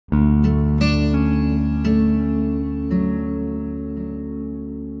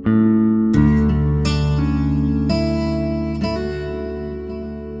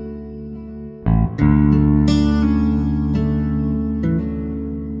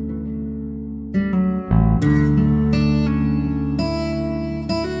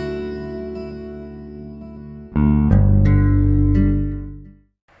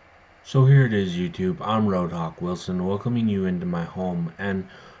So here it is, YouTube. I'm Roadhawk Wilson, welcoming you into my home, and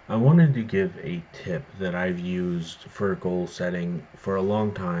I wanted to give a tip that I've used for goal setting for a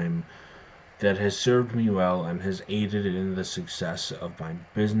long time that has served me well and has aided in the success of my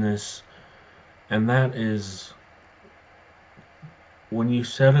business. And that is, when you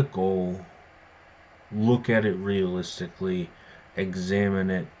set a goal, look at it realistically, examine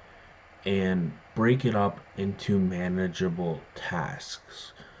it, and break it up into manageable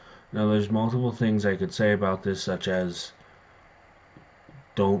tasks. Now, there's multiple things I could say about this, such as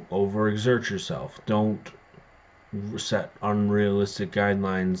don't overexert yourself, don't set unrealistic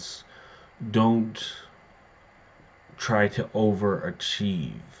guidelines, don't try to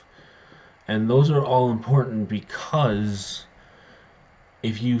overachieve. And those are all important because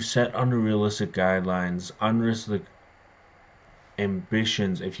if you set unrealistic guidelines, unrealistic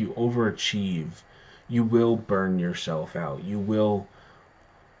ambitions, if you overachieve, you will burn yourself out. You will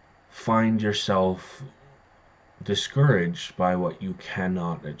find yourself discouraged by what you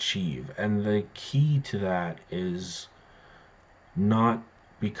cannot achieve. And the key to that is not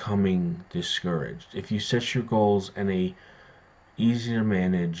becoming discouraged. If you set your goals in a easy to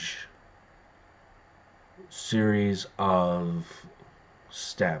manage series of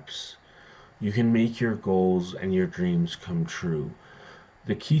steps, you can make your goals and your dreams come true.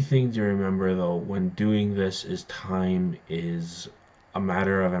 The key thing to remember though when doing this is time is a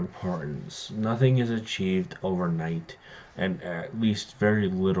matter of importance. Nothing is achieved overnight, and at least very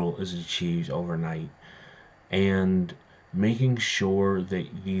little is achieved overnight. And making sure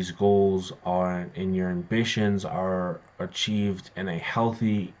that these goals are and your ambitions are achieved in a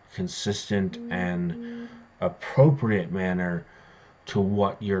healthy, consistent, and appropriate manner to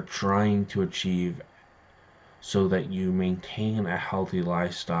what you're trying to achieve so that you maintain a healthy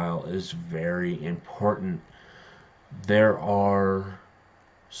lifestyle is very important. There are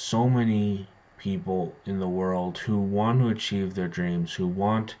so many people in the world who want to achieve their dreams, who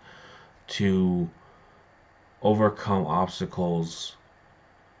want to overcome obstacles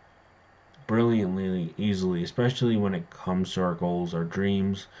brilliantly, easily, especially when it comes to our goals, our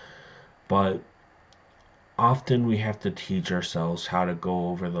dreams. But often we have to teach ourselves how to go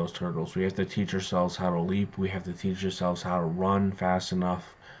over those hurdles. We have to teach ourselves how to leap. We have to teach ourselves how to run fast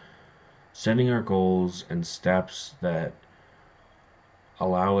enough. Setting our goals and steps that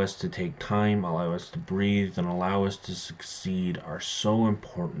allow us to take time, allow us to breathe, and allow us to succeed are so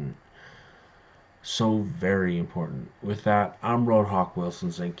important. So very important. With that, I'm Roadhawk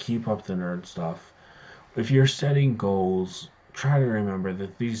Wilson saying keep up the nerd stuff. If you're setting goals, try to remember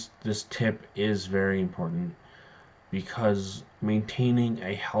that this tip is very important because maintaining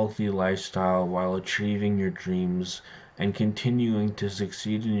a healthy lifestyle while achieving your dreams and continuing to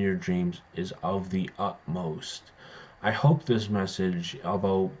succeed in your dreams is of the utmost. I hope this message,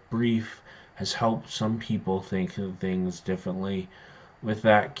 although brief, has helped some people think of things differently. With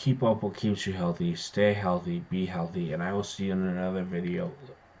that, keep up what keeps you healthy, stay healthy, be healthy, and I will see you in another video.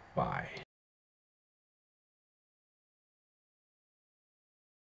 Bye.